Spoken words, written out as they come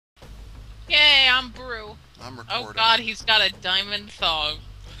I'm Brew. I'm recording. Oh god, he's got a diamond thong.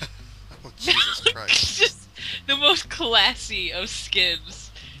 Oh, Jesus Christ. It's just the most classy of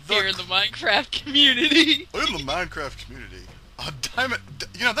skins The here in the Minecraft community. In the Minecraft community. A diamond...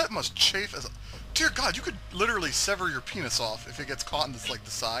 You know, that must chafe as a... Dear God, you could literally sever your penis off if it gets caught in this, like,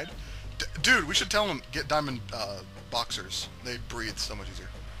 the side. Dude, we should tell him get diamond boxers. They breathe so much easier.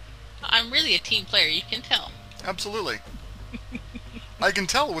 I'm really a team player, you can tell. Absolutely. I can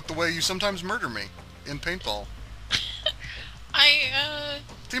tell with the way you sometimes murder me in paintball.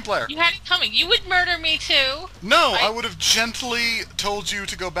 Team player. You had it coming. You would murder me too. No, I would have gently told you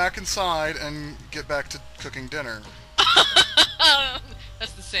to go back inside and get back to cooking dinner.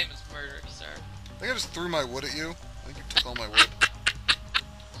 That's the same as murder, sir. I think I just threw my wood at you. I think you took all my wood.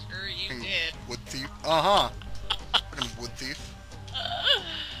 Sure you Fucking did. Wood thief. Uh-huh. Fucking wood thief.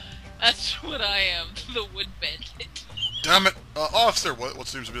 That's what I am, the wood bandit. Damn it! Officer, what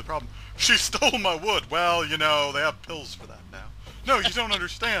seems to be the problem? She stole my wood! Well, you know, they have pills for that now. No, you don't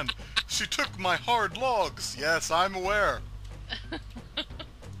understand. She took my hard logs. Yes, I'm aware.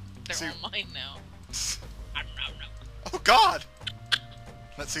 They're all mine now. Oh God!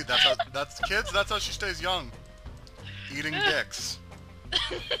 Let's see, that's kids, that's how she stays young. Eating dicks.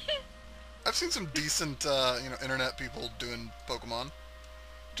 I've seen some decent, you know, internet people doing Pokemon.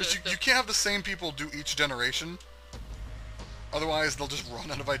 Just, you can't have the same people do each generation. Otherwise, they'll just run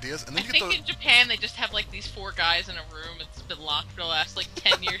out of ideas, and then I think in Japan they just have like these 4 guys in a room. It's been locked for the last like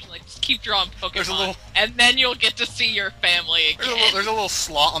 10 years. And, like, just keep drawing Pokemon, and then you'll get to see your family again. There's a little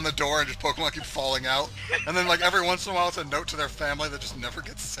slot on the door, and just Pokemon keep falling out. And then, like, every once in a while, it's a note to their family that just never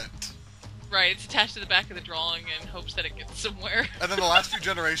gets sent. Right, it's attached to the back of the drawing in hopes that it gets somewhere. And then the last few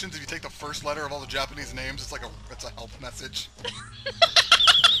generations, if you take the first letter of all the Japanese names, it's like it's a help message.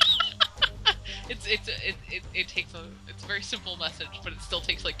 It's a very simple message, but it still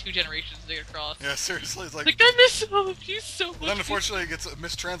takes like 2 generations to get across. Yeah, seriously, it's like I miss all of you so much. Well, then unfortunately it gets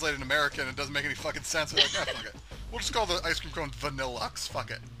mistranslated in American and it doesn't make any fucking sense. We're like, ah, fuck it. We'll just call the ice cream cone Vanillux.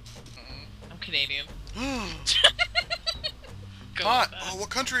 Fuck it. I'm Canadian. Hot. Oh, what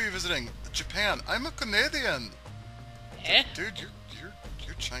country are you visiting? Japan. I'm a Canadian. Eh? Dude,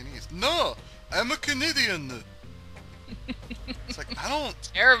 you're Chinese. No, I'm a Canadian. It's like, I don't...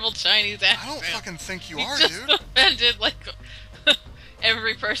 Terrible Chinese accent. I don't fucking think you are, just dude. offended, like,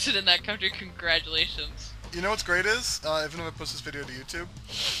 every person in that country. Congratulations. You know what's great is, even if I post this video to YouTube,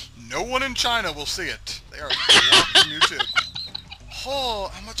 no one in China will see it. They are blocked from YouTube.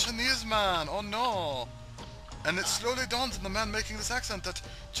 Oh, I'm a Chinese man. Oh, no. And it slowly dawns on the man making this accent that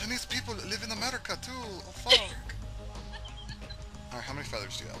Chinese people live in America, too. Oh, fuck. Alright, how many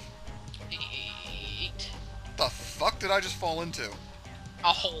feathers do you have? 8. What the fuck did I just fall into? A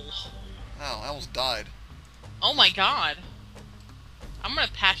hole. Oh, I almost died. Oh my god. I'm gonna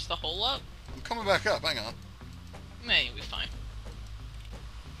patch the hole up. I'm coming back up, hang on. Nah, you'll be fine.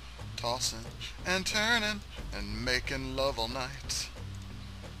 Tossing and turning and making love all night.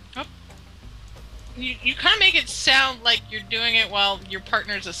 Oh. You kind of make it sound like you're doing it while your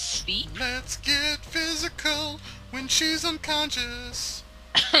partner's asleep. Let's get physical when she's unconscious.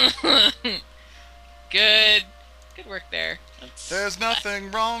 Good work there. There's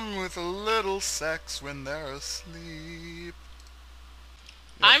nothing wrong with a little sex when they're asleep.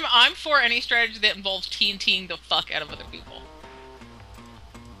 Yeah. I'm for any strategy that involves TNTing the fuck out of other people.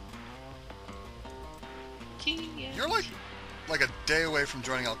 You're like a day away from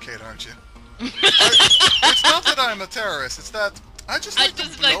joining Al Qaeda, aren't you? It's not that I'm a terrorist. It's that I just like to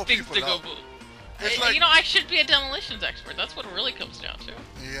blow people up. You know, I should be a demolitions expert. That's what it really comes down to.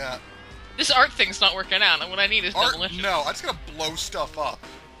 Yeah. This art thing's not working out, and what I need is demolition. No, I just gotta blow stuff up.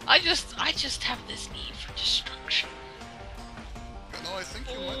 I just have this need for destruction. No, I think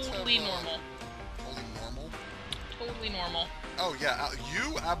you might have... Totally normal. Totally normal? Totally normal. Oh, yeah,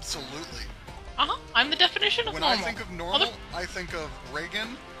 you absolutely. Uh-huh, I'm the definition of normal. When I think of normal, I think of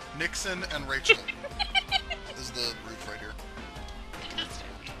Reagan, Nixon, and Rachel. This is the roof right here. Fantastic.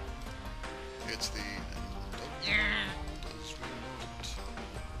 It's the end of the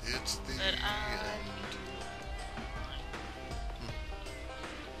It's the end.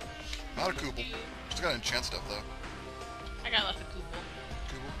 Not a Kooble. Just gotta enchant stuff, though. I got lots of Kooble.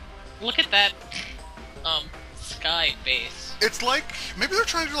 Look at that, Skybase. It's like, maybe they're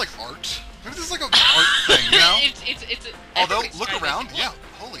trying to do, like, art. Maybe this is like an art thing, you know? Although, look around, yeah,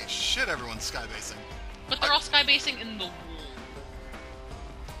 holy shit, everyone's skybasing. But they're all skybasing in the wool.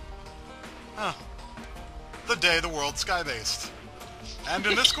 Huh. The day the world skybased. And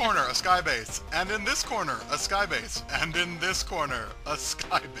in this corner, a skybase. And in this corner, a skybase. And in this corner, a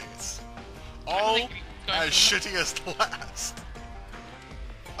skybase. All as shitty as the last.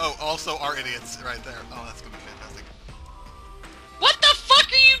 Oh, also our idiots right there. Oh, that's gonna be fantastic. What the fuck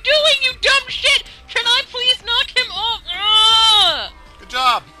are you doing, you dumb shit? Can I please knock him off? Ugh! Good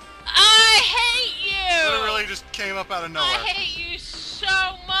job! I hate you! Literally just came up out of nowhere. I hate you so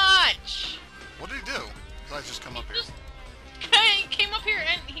much! What did he do? Besides just come up here. Just came up here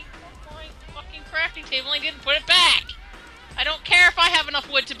and he broke my fucking crafting table and he didn't put it back! I don't care if I have enough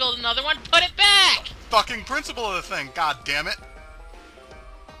wood to build another one, put it back! Fucking principle of the thing, god damn it!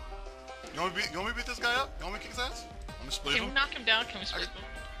 You want me to beat this guy up? You want me to kick his ass? Want me to split him? Can we knock him down? Can we split him?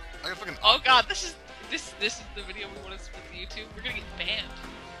 I got fucking. Oh god, this is the video we want to split to YouTube. We're gonna get banned.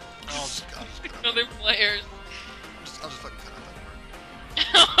 Oh, God. Other players. I'll just fucking cut out that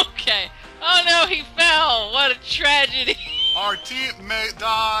part. Okay. Oh no, he fell! What a tragedy! Our teammate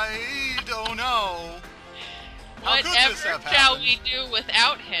died! Oh no! How could this have Whatever shall happened? we do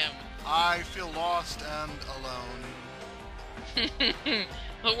without him? I feel lost and alone.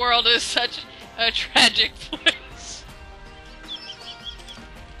 The world is such a tragic place.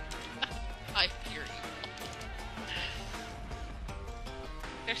 I fear you.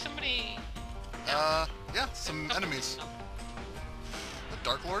 There's somebody... Yeah, some enemies. The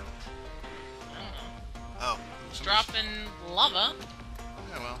Dark Lord? I don't know. Oh. Dropping lava.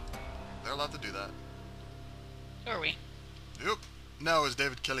 Yeah, well, they're allowed to do that. Who are we? Yep. No, it's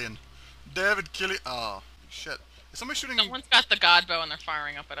David Killian. David Killian. Oh, shit. Is somebody shooting? Someone's got the god bow and they're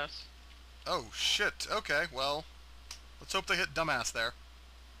firing up at us. Oh, shit. Okay, well, let's hope they hit dumbass there.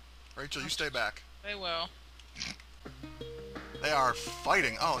 Rachel, you stay back. They will. They are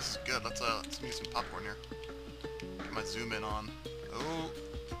fighting. Oh, this is good. Let's need some popcorn here. Get my zoom in on. Oh.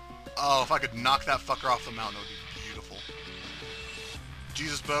 Oh, if I could knock that fucker off the mountain, it would be beautiful.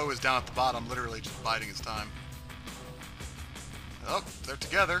 Jesus Bow is down at the bottom, literally just biding his time. Oh, they're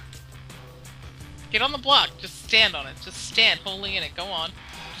together. Get on the block. Just stand on it. Just stand wholly in it. Go on.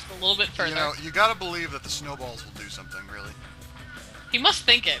 Just a little bit further. You know, you gotta believe that the snowballs will do something, really. He must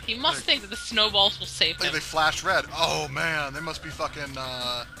think it. He must think that the snowballs will save Like him. they flash red. Oh man, they must be fucking.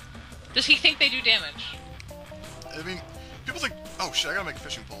 Does he think they do damage? I mean, people think. Oh shit, I gotta make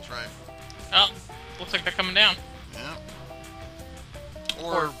fishing poles, right? Oh, looks like they're coming down. Yeah.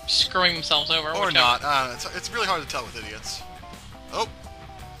 Or screwing themselves over. Or whichever. not. It's really hard to tell with idiots. Oh,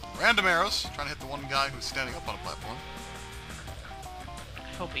 random arrows. Trying to hit the one guy who's standing up on a platform. I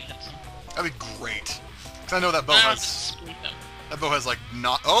hope he hits them. That'd be great. Cause I know that bow I'll has. split them. That bow has like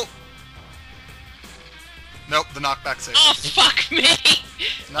not. Oh. Nope, the knockback saved. Oh, fuck me!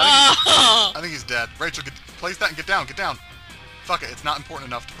 I think he's dead. Rachel, place that and get down. Get down. Fuck it. It's not important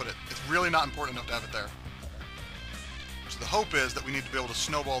enough to put it. It's really not important enough to have it there. So the hope is that we need to be able to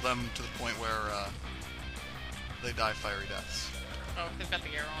snowball them to the point where they die fiery deaths. Oh, they've got the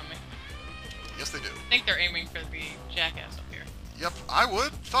arrow on me. Yes, they do. I think they're aiming for the jackass up here. Yep, I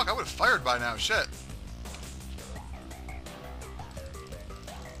would. Fuck, I would have fired by now. Shit.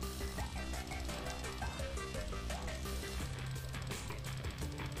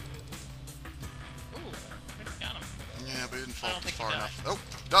 Ooh, I think I got him. Yeah, but he didn't fall I don't think he far died. enough. Oh,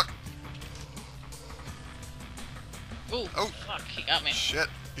 duck. Ooh, Oh. fuck, he got me. Shit.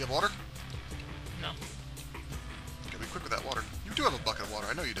 You have water? No. Gotta be quick with that water. You do have a bucket of water.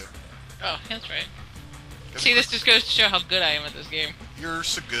 I know you do. Oh, that's right. Gotta be See, this quick. just goes to show how good I am at this game. You're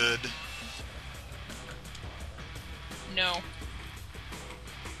so good. No.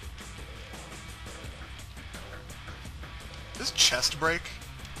 This chest break?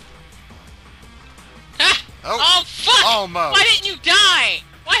 Ah! Oh, Oh, fuck! almost. Why didn't you die?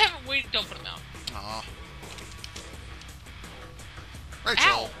 Why haven't we... Don't put him out. Aw. Rachel.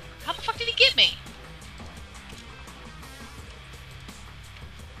 Ow! How the fuck did he get me?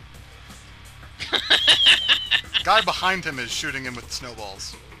 Guy behind him is shooting him with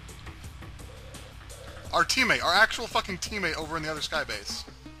snowballs. Our teammate, our actual fucking teammate over in the other Skybase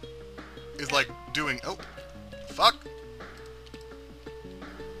is like doing... Oh. Fuck.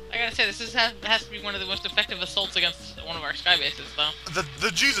 I gotta say, this has to be one of the most effective assaults against one of our Skybases, though.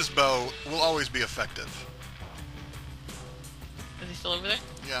 The Jesus Bow will always be effective. Is he still over there?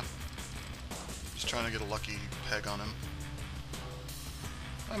 Yeah. Just trying to get a lucky peg on him.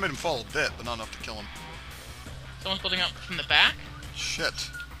 I made him fall a bit, but not enough to kill him. Someone's building up from the back? Shit.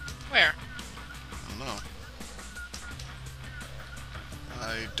 Where? I don't know.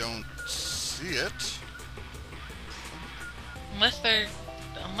 I don't see it. Unless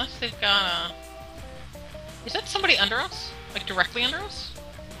they've got a... Is that somebody under us? Like, directly under us?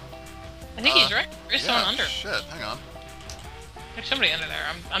 I think he's right. There's someone under. Shit, hang on. There's somebody under there.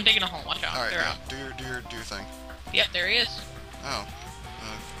 I'm digging a hole. Watch out. Alright, They're yeah. out. Do your thing. Yep, there he is. Oh.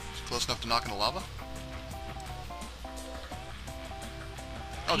 Close enough to knock in the lava?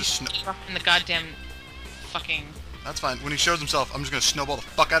 I'll just in the goddamn fucking... That's fine. When he shows himself, I'm just gonna snowball the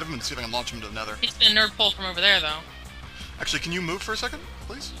fuck out of him and see if I can launch him into the nether. He's gonna nerd pull from over there, though. Actually, can you move for a second,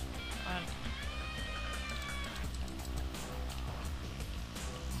 please?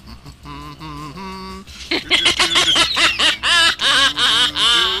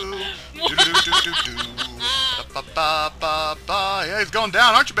 Yeah, he's going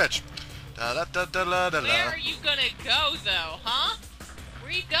down, aren't you, bitch? Where are you gonna go, though, huh? Where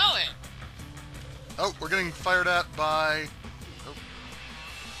are you going? Oh, we're getting fired at by...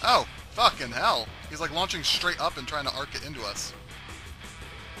 Oh, fucking hell. He's like launching straight up and trying to arc it into us.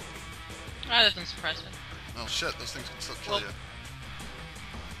 Oh, that doesn't surprise me. Oh shit, those things can still kill you.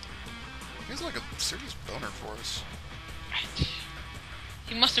 He's like a serious boner for us.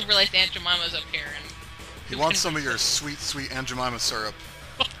 He must have realized Aunt Jemima's up here and... He wants some of your sweet, sweet Aunt Jemima syrup.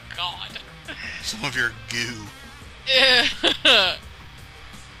 Oh, God. Some of your goo.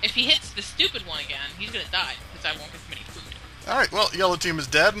 If he hits the stupid one again, he's gonna die, because I won't give him any food. Alright, well, yellow team is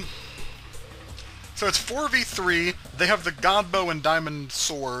dead. So it's 4v3. They have the God Bow and Diamond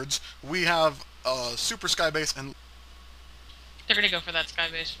Swords. We have Super Skybase and... They're gonna go for that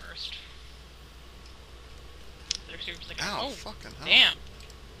Skybase first. They're seriously gonna... Ow, oh, fucking hell. damn.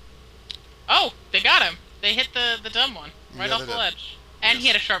 Oh, they got him. They hit the dumb one. Right off the ledge. And he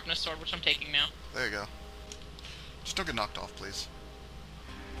had a sharpness sword, which I'm taking now. There you go. Just don't get knocked off, please.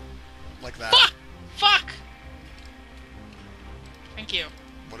 Like that. Fuck! Fuck! Thank you.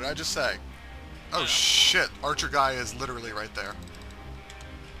 What did I just say? Oh shit, Archer guy is literally right there.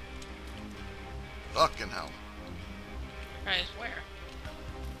 Fucking hell. Guys, where?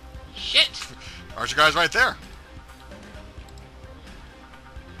 Shit! Archer guy's right there.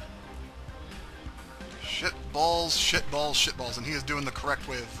 Shit balls, shit balls, shit balls, and he is doing the correct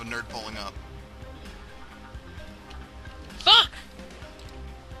way of a nerd pulling up. Fuck!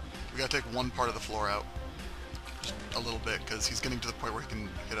 We gotta take one part of the floor out. Just a little bit, because he's getting to the point where he can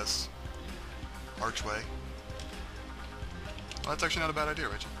hit us. Archway. Well, that's actually not a bad idea,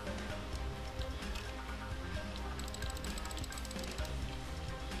 Rachel.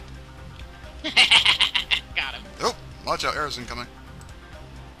 Got him. Oh! Watch out, arrows incoming.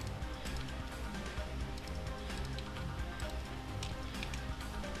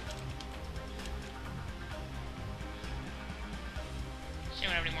 She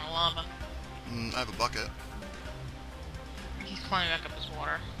don't have any more lava. I have a bucket. He's climbing back up his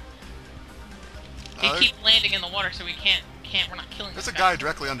water. They keep landing in the water, so we can't. We're not killing. There's a guy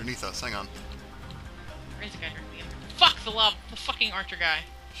directly underneath us. Hang on. Where is the guy directly under? Fuck the lava! The fucking Archer guy.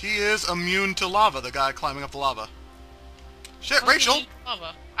 He is immune to lava. The guy climbing up the lava. Shit, Oh, Rachel!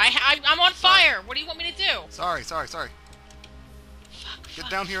 Lava. I'm on fire. What do you want me to do? Sorry. Fuck, Get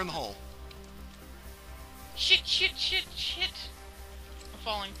down here in the hole. Shit! I'm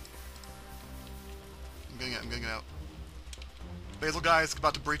falling. I'm getting it out. Basil guy is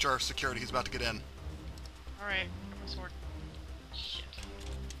about to breach our security. He's about to get in. Alright, my sword. Shit.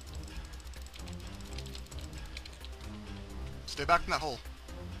 Stay back in that hole.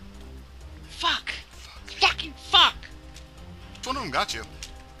 Fuck! Fucking fuck! Which one of them got you?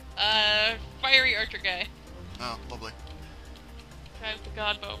 Fiery Archer guy. Oh, lovely. Guy with the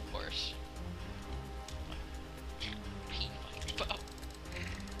God Bow, of course. Bow.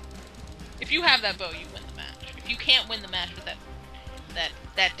 If you have that bow, you win the match. If you can't win the match with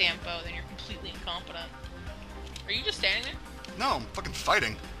that damn bow, then you're completely incompetent. Are you just standing there? No, I'm fucking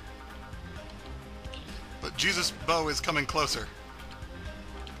fighting. But Jesus' bow is coming closer.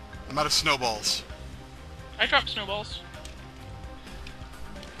 I'm out of snowballs. I dropped snowballs.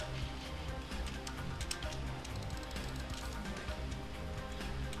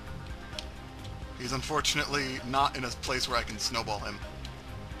 He's unfortunately not in a place where I can snowball him.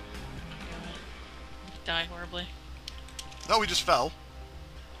 Die horribly. No, he just fell.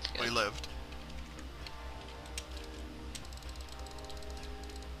 But he lived.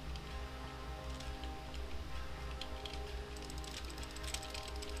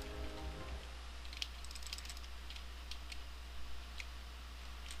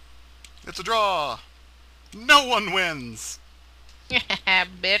 It's a draw! No one wins!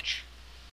 Bitch.